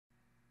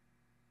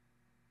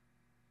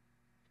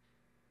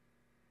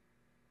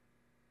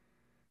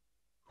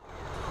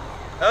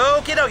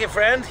Okie dokie,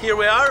 friend. Here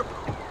we are.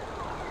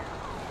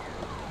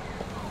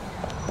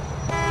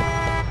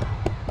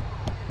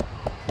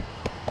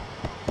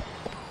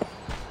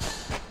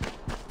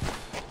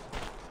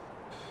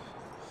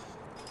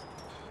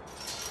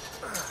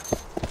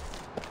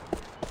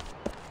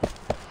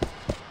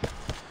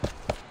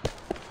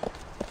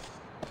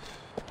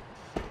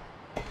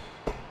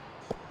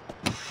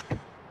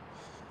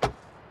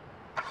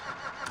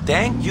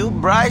 Thank you,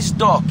 Bryce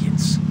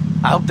Dawkins.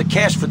 I hope the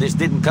cash for this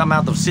didn't come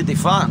out of city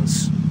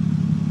funds.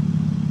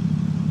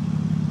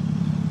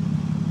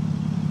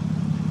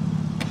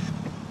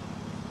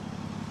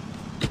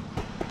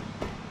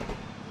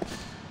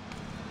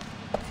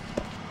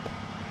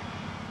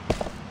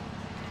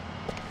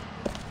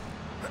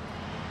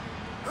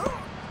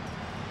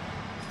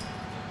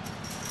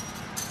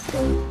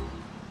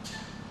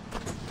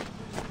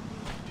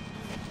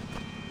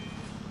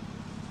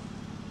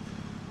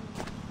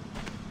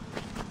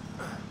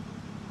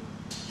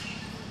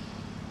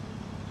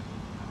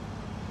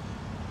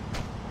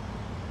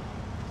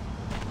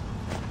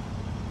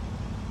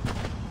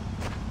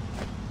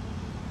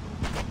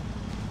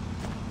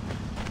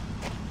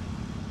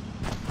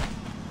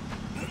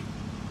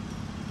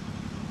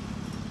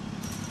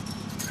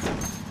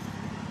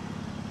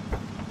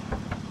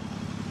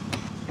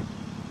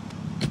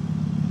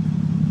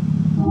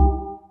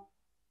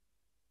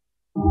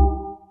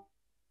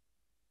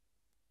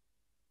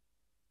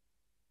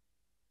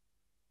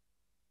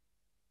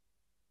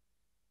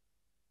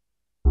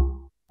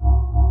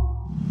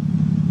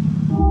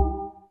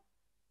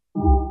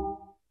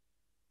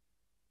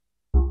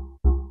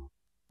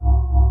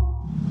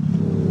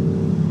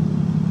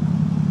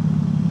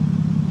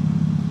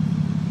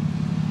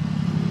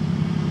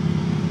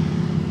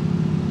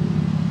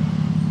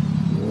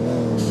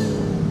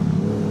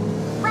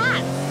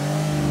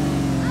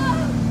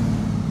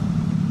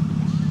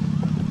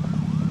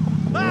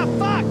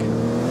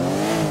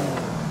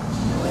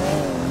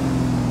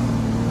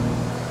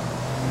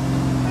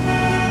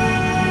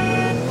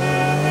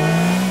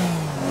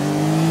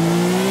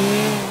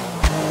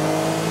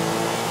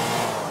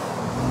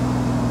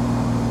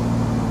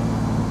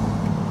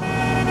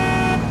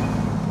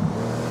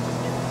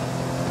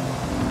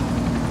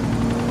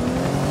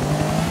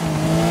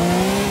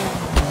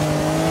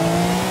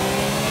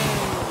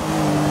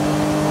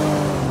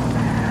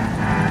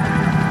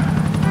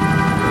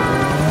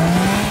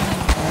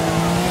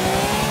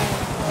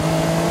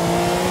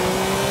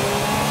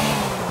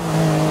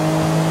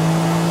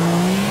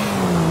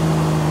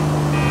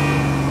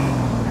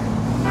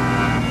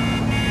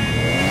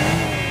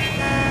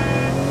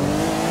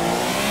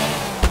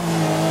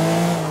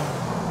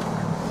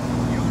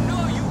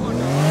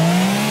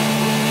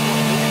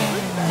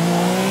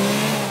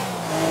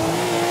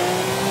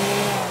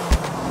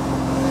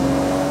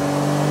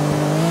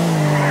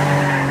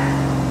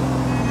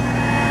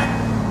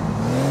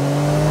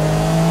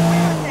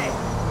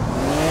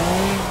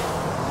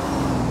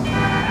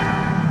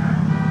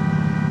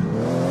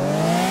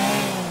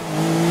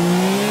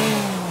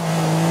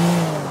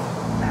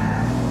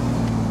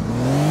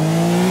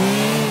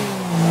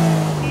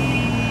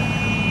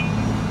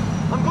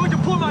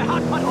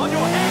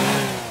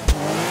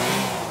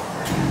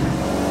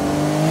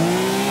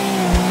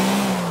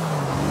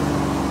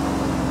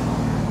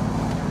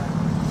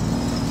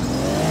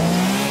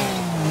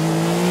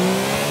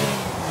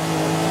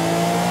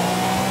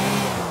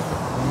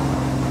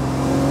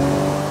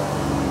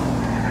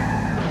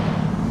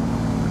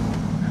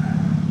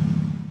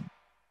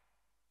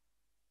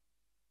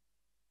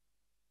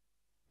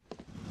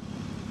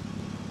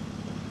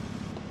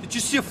 Did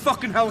you see a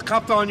fucking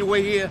helicopter on your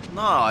way here?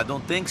 No, I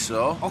don't think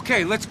so.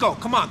 Okay, let's go.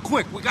 Come on,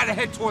 quick. We gotta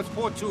head towards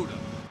Port Tudor.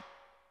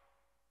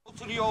 Go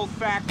to the old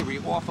factory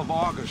off of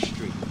August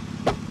Street.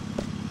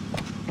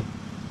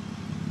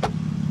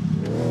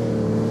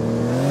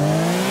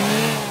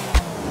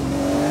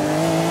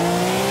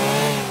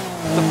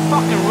 The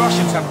fucking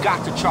Russians have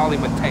got to Charlie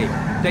Mateo.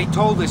 They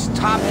told this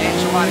top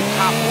enchilada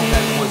capo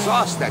that it was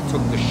us that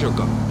took the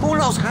sugar. Who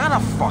knows how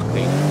the fuck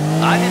they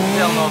did? I didn't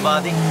tell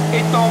nobody.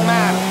 It don't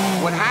matter.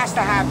 What has to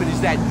happen is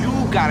that you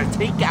gotta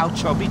take out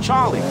Chubby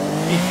Charlie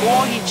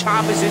before he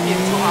choppers it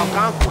into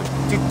Algonquin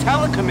to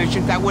tell the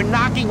commission that we're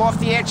knocking off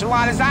the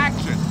enchiladas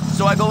action.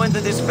 So I go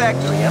into this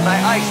factory and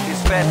I ice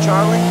this fat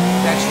Charlie?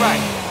 That's right.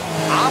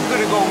 I'm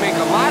gonna go make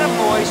a lot of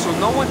noise so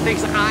no one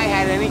thinks I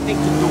had anything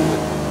to do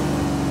with it.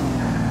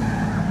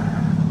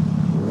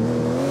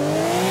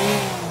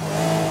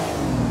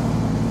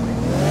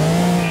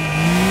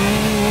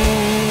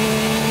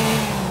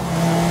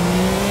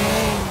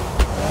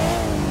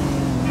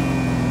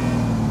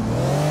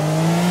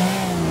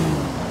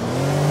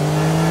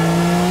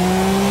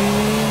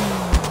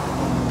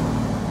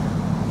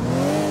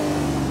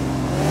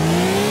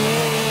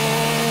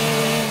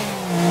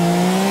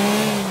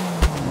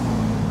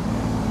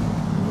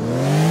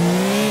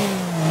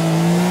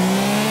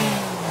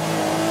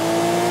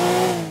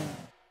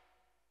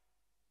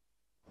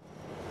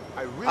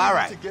 All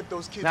right.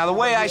 Now, the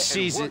way I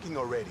sees it,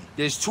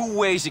 there's two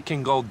ways it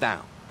can go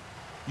down.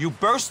 You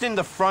burst in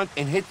the front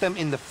and hit them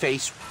in the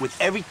face with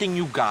everything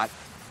you got.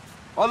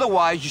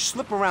 Otherwise, you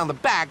slip around the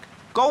back,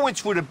 go in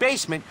through the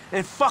basement,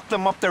 and fuck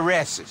them up their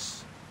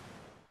asses.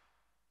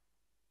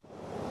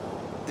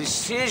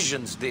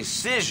 Decisions.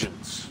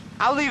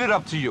 I'll leave it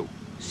up to you.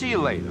 See you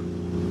later.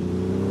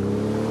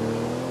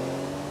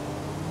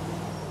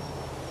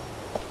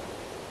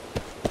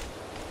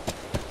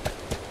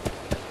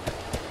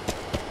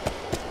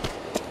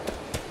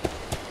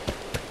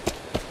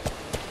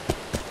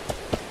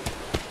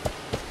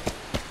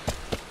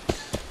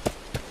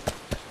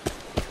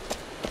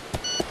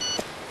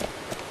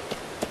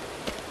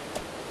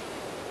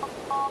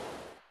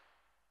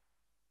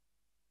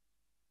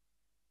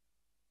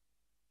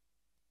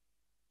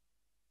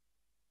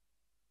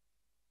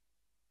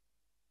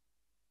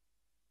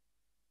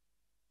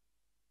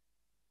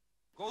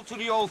 Go to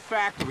the old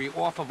factory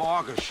off of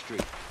Argus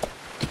Street.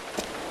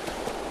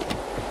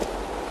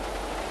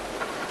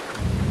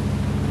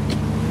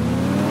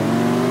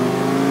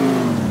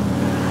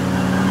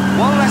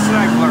 One lesson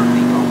I've learned,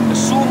 Niko.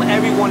 Assume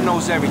everyone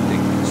knows everything.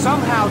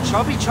 Somehow,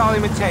 Chubby Charlie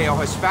Mateo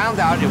has found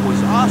out it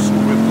was us who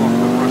ripped off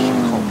the Russian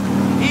coke.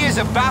 He is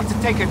about to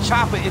take a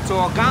chopper into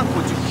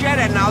Algonquin to share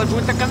that knowledge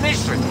with the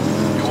commission.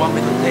 You want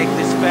me to take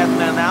this fat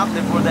man out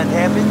before that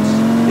happens?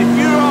 If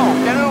you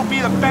don't, then it'll be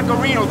the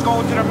Peccarinos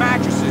going to the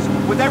mattresses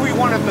with every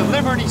one of the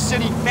Liberty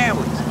City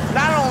families.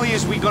 Not only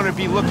is we gonna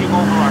be looking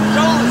over our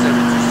shoulders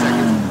every 2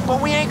 seconds,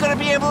 but we ain't gonna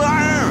be able to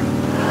earn.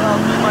 I'll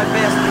do my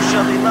best to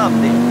shut him up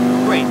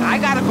then. Great, I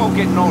gotta go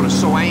get notice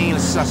so I ain't a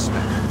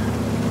suspect.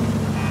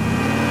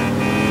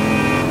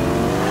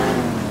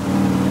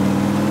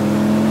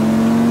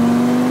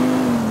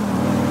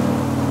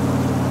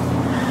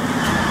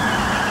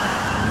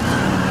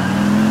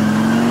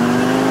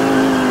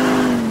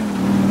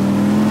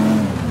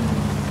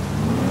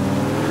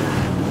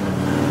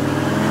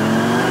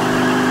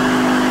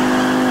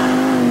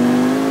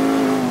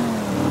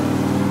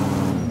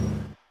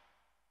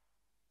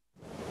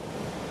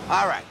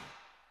 All right.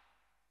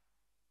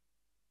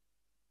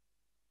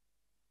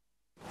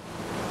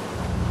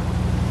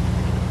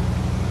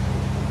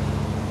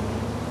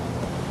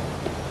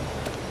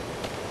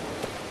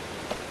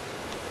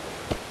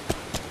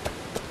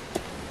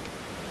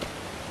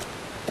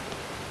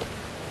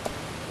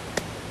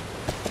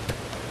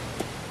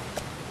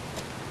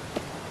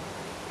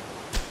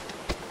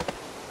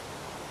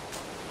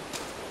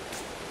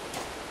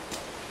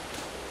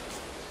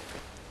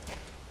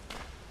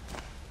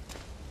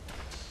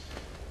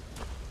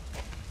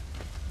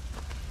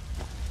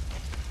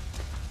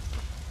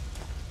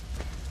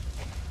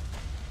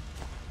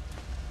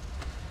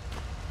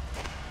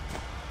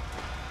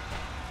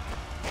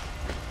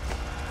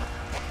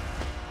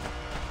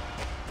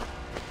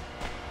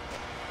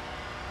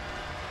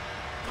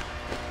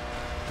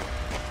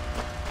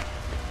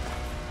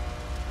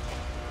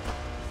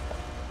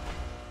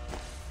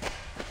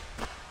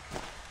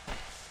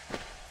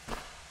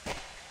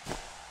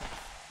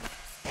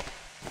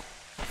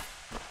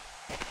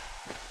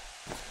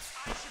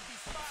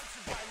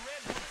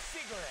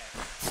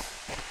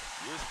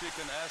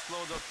 An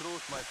assload of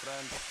truth, my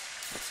friend.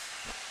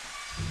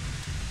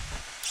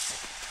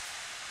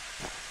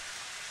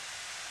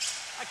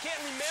 I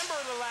can't remember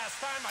the last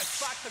time I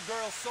fucked a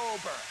girl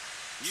sober.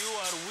 You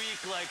are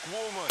weak like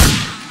woman.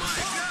 My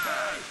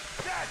God!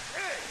 That's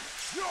it!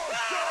 You're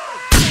done!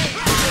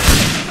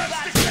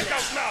 Let's stick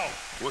out now!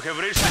 We have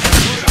reached the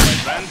conclusion, my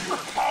friend.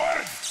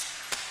 Coward!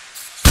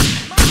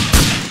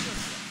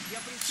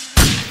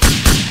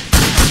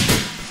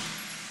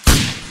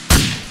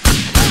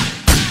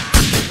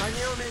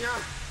 Они у меня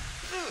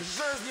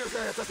жизнью за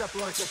это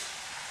заплатят.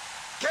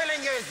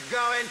 Killing you is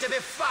going to be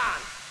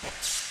fun.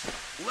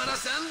 Let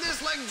us end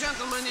this like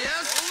gentlemen,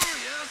 yes? Oh,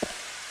 yes.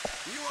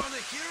 You are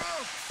the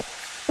hero.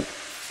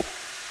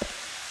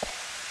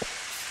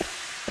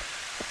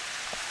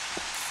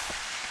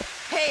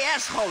 Hey,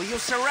 asshole, you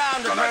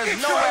surrounded.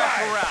 There's nowhere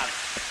to run.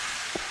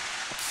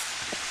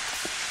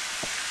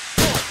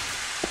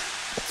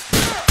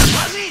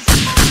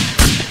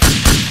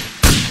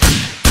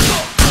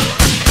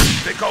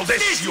 They call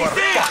this your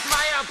fuck.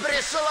 Моя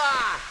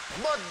пришла!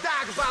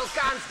 Мудак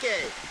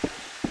балканский!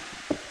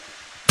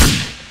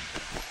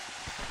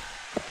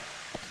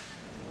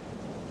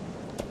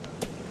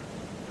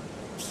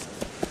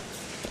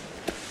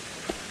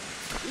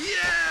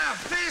 Yeah!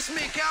 Face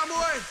me,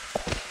 cowboy!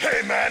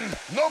 Hey, man,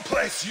 no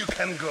place you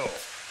can go.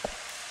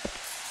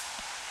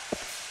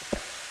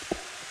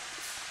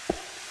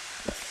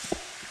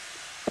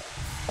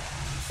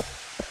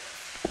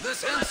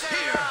 This ends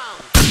here.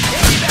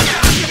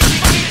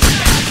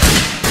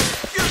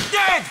 You're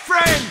dead,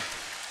 friend!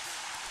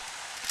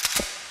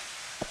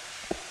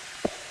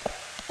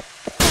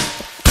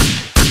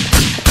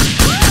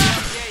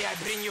 Yeah, I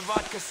bring you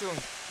vodka soon.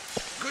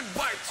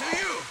 Goodbye to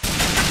you.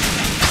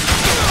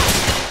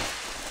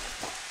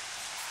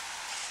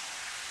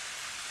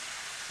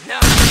 No,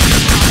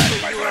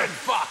 you are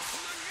fucked.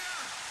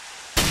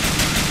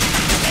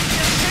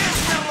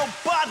 Little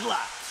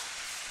butler!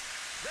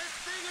 This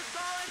thing is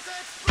going to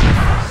explode!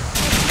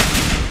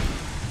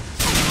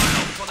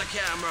 for the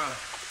camera.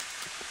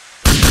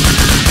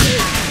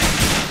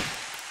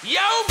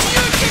 Я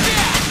убью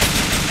тебя!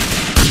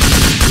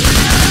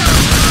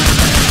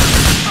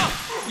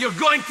 You're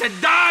going to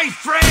die,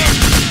 friend!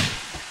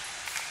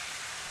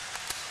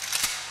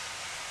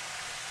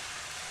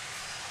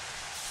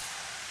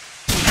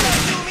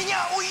 Ты у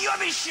меня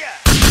уёбище!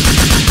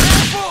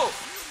 Careful!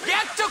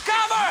 Get to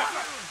cover!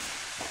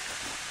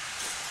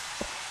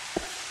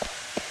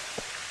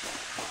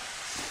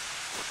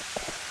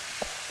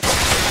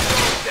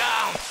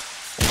 Down!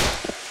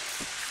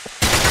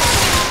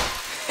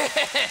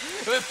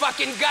 We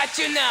fucking got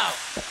you now!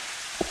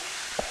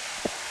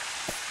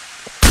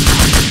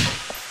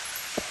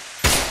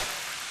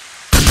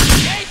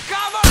 Take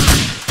cover!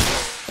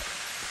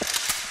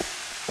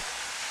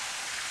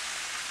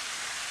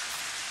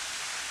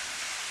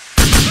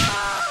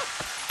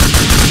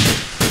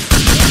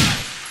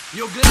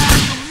 You glad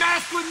you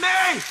messed with me?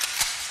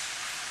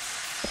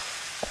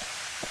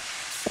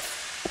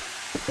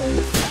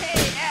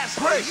 Hey,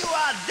 asshole, Great. you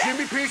are dead!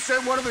 Jimmy P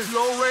sent one of his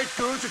low-rate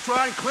goons to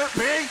try and clip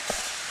me?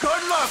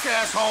 Good luck,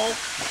 asshole!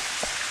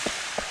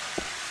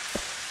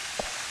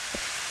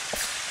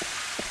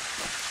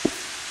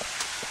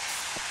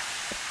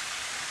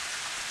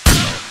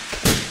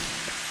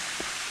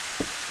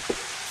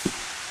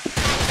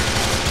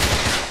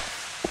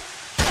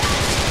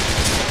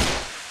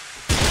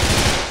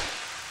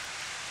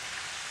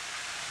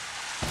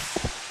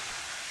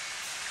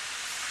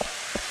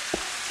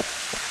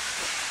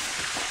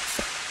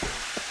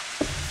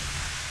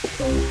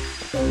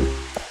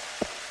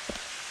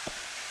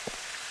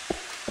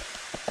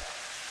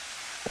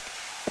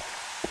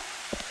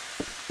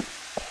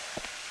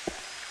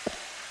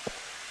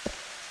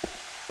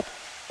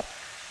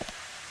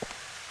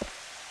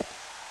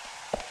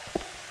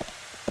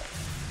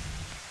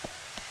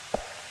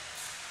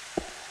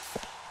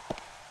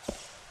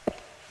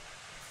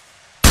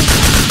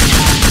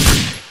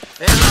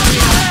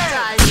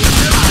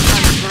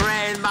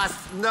 Brain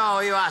must know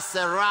you are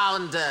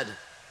surrounded.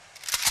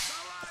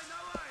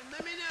 Давай, на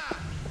меня!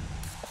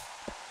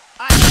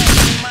 I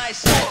have my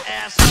set,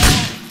 asshole.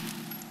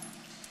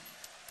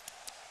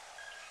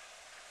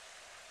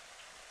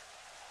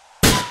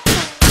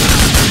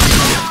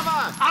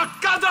 I'll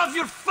cut off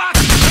your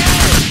fucking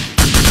head!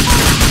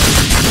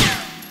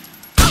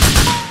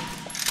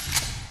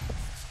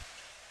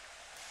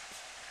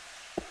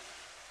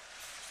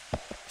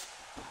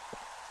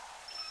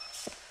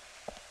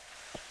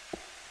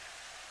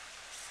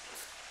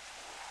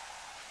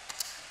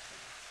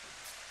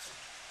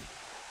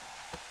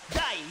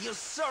 Die, you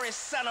sorry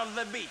son of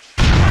a bitch.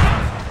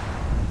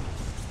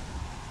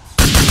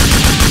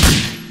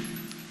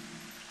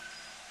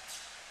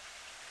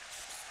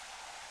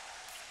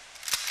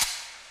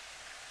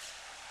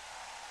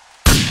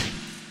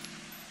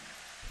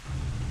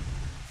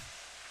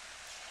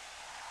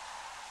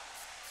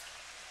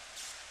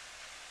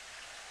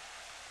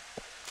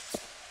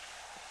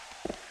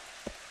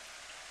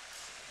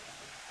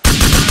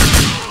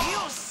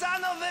 You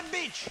son of a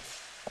bitch!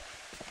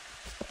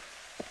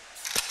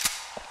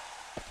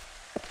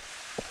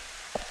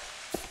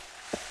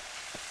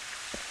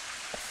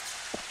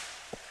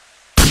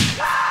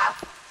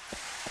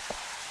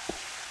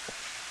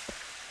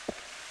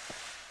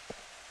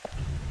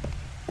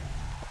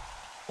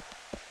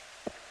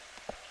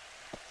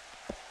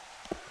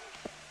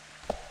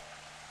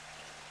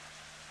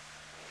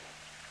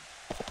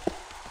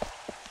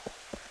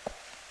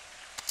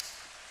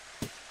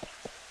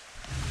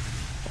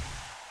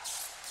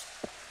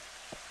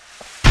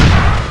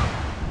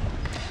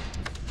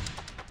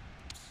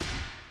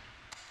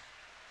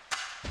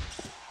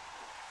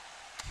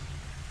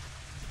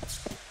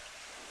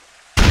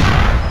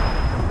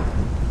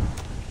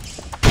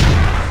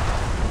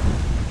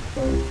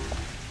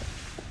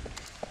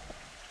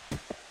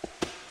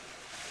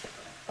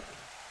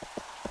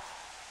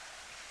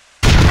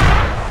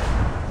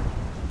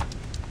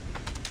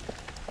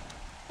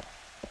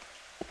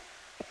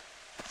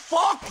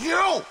 Fuck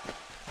you!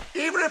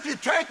 Even if you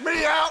take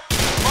me out,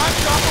 my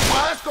chopper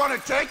pilot's gonna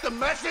take the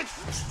message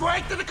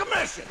straight to the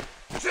commission.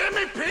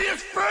 Jimmy P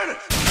is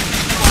finished!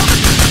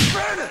 Fucking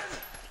finished!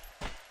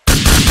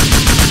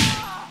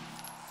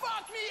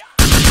 Fuck me!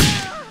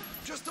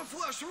 Just a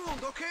flesh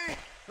wound, okay?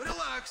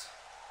 Relax.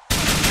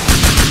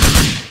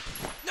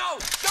 No!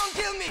 Don't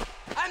kill me!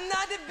 I'm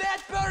not a bad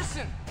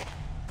person!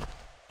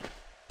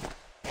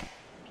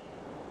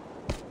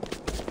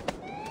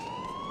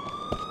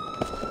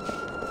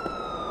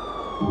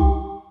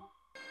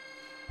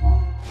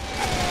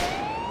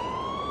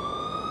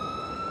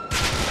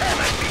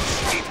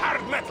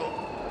 Hard metal!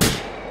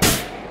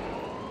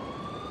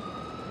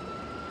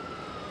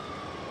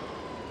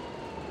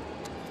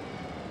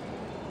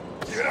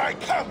 Here I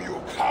come,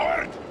 you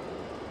coward!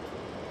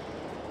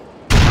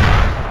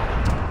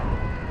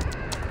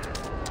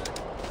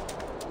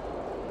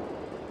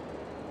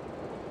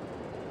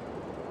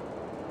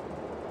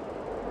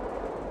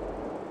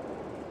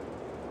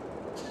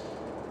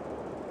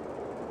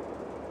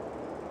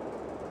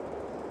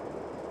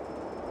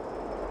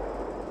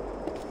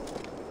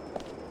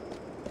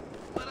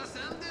 Let us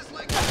end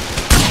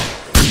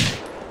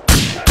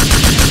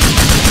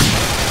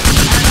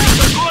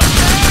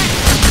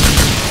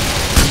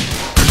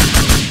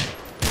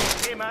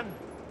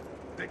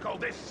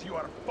this, you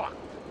are fucked.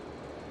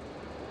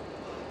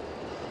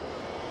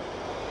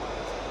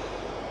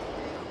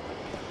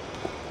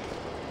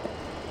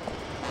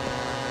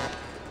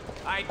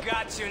 I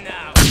got you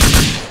now.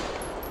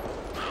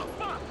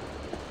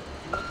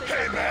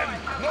 Hey man,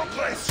 no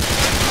place.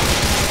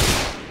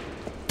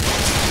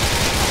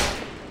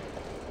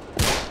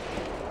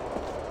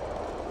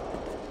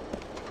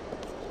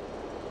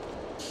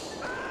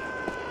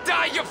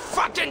 Die, you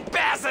fucking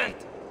peasant!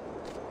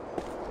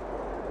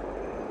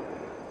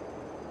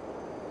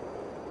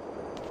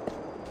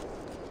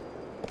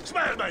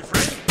 Smile, my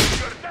friend.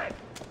 You're dead.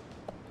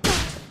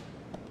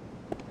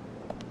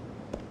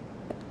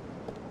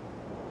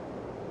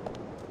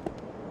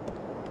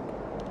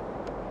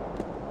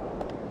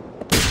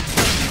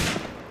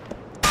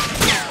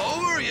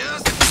 Over,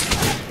 yes?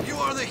 You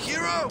are the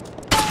hero?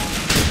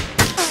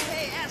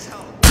 Hey,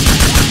 asshole!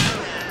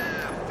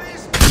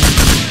 Face me!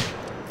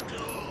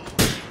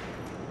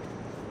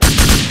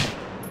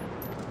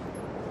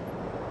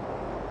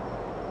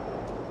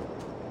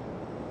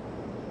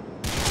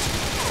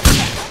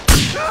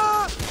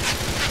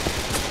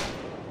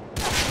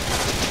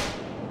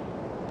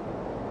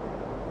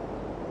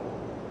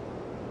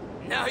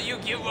 Now you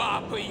give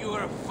up or you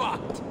are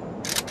fucked.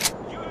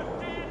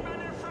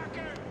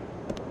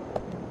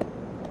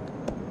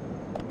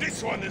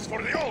 This one is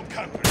for the old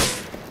country.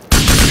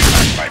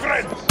 My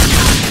friends.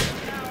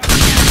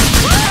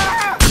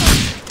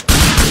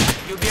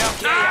 You'll be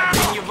okay, I'll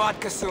bring you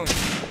vodka soon.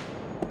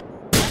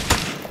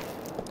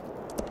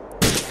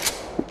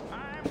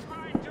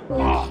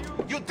 Oh,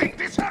 you think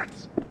this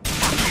hurts?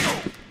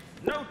 Fuck you!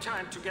 No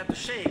time to get the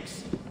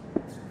shakes.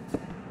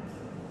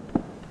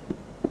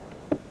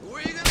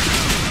 Where you gonna go,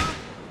 huh?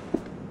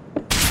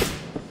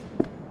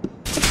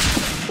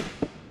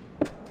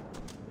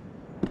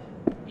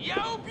 Я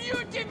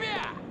убью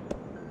тебя!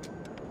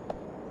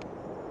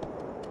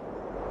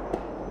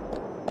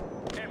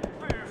 A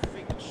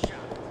perfect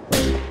shot.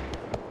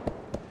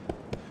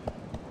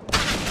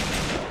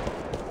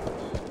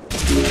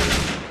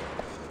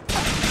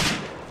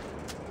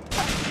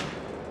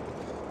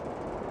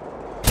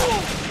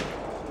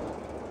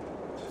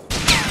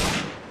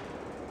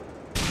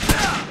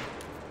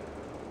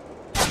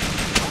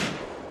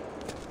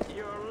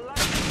 You're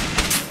lucky.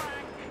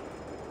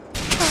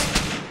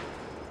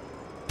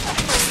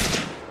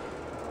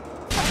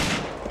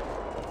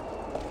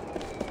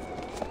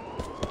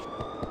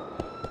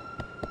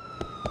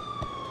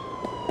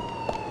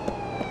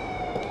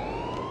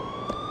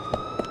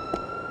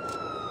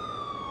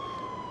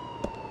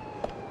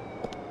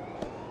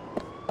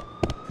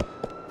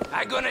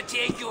 I'm gonna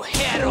take your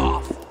head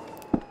off!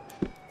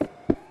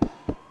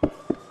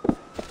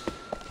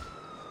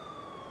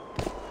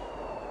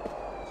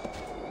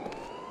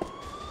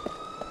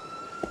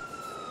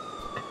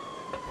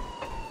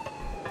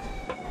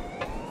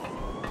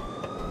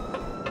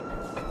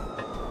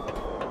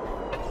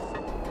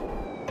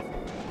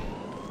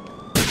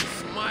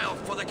 Smile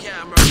for the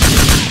camera.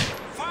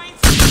 Find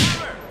some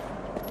cover!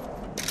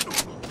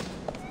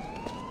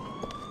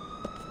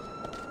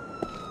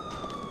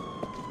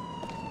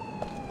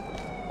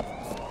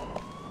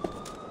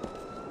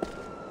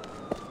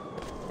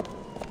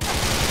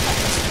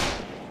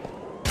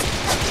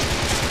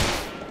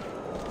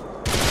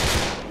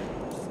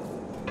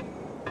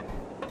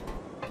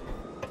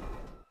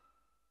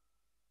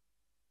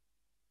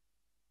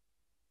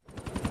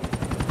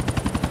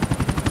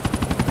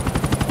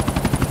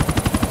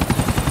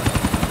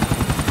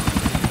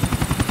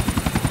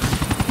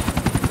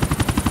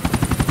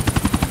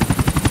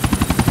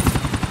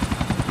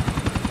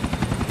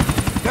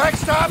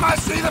 Next time I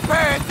see the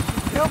pant,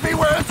 he'll be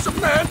wearing some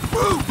man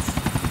boots.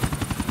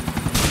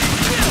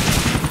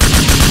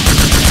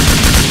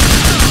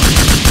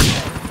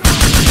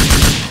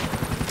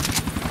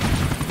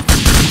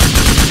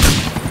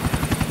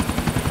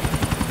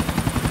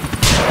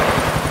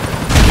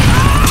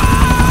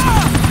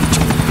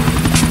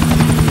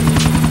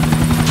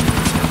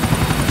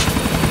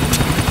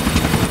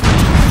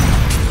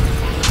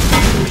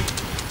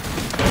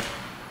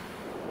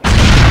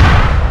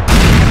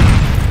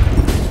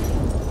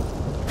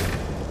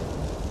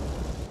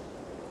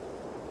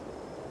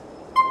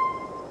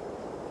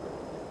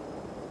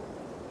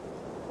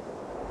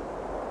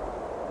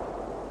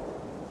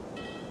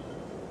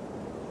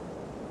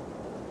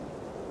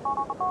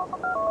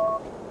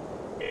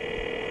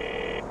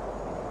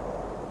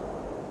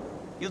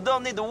 You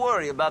don't need to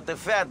worry about the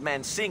fat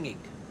man singing.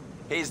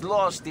 He's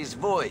lost his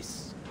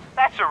voice.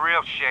 That's a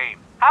real shame.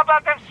 How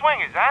about them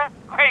swingers, huh?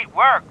 Great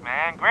work,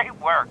 man. Great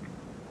work.